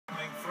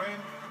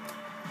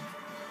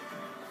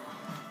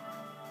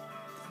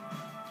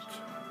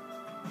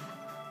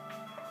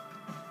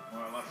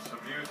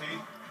duty.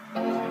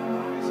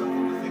 Only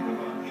something to think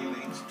about. He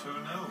leads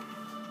 2-0.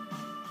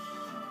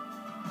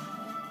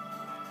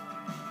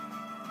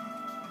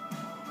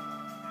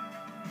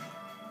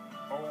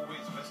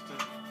 Always missed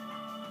it.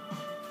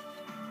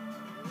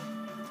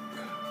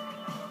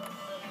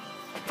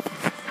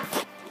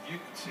 You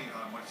can see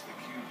how much the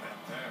cue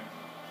bent there.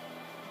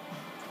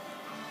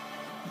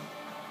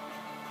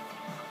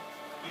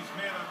 He's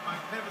made a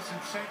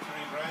magnificent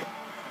century, Greg,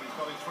 and he's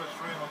got his first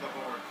frame on the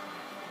board.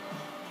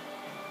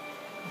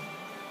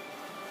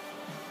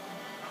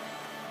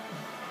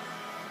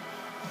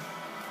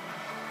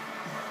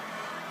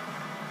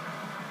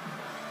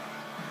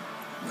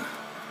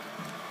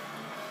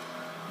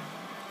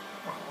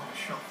 What a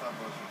shot that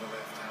was with the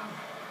left hand.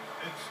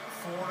 It's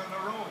 4 in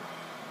a row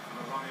for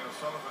the Ronnie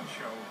O'Sullivan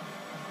show.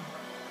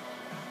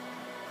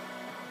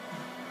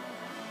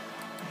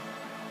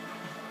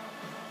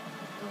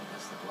 Don't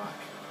miss the black.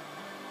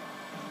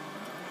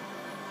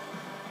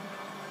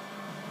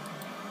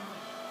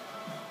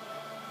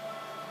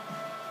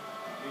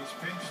 He's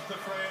pinched the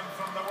frame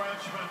from the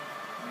Welshman.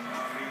 He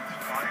now leads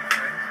 5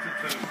 frames to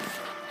 2.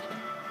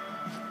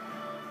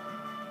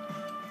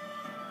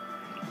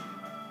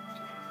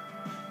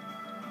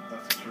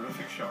 That's a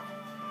terrific shot.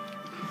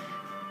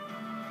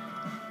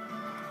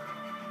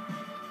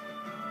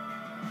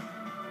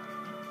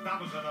 That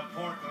was an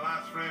important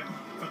last frame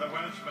for the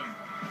Welshman,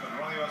 but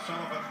Ronnie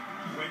O'Sullivan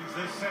wins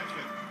this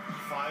section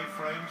 5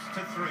 frames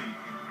to 3.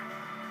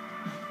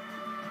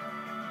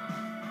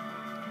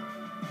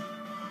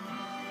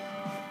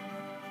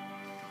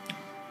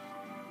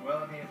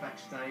 Well, I'm here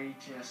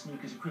backstage,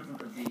 snooker's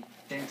equivalent of the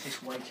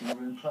dentist waiting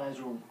room. Players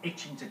are all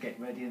itching to get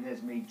ready, and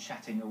there's me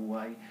chatting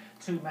away.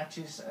 2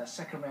 matches,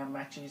 second round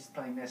matches,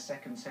 playing their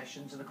second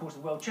sessions, and of course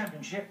the World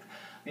Championship,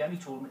 the only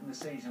tournament in the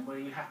season where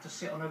you have to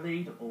sit on a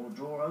lead or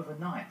draw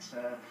overnight.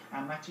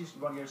 Our matches,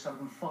 Ronnie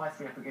O'Sullivan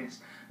 5-3 up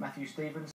against Matthew Stevens.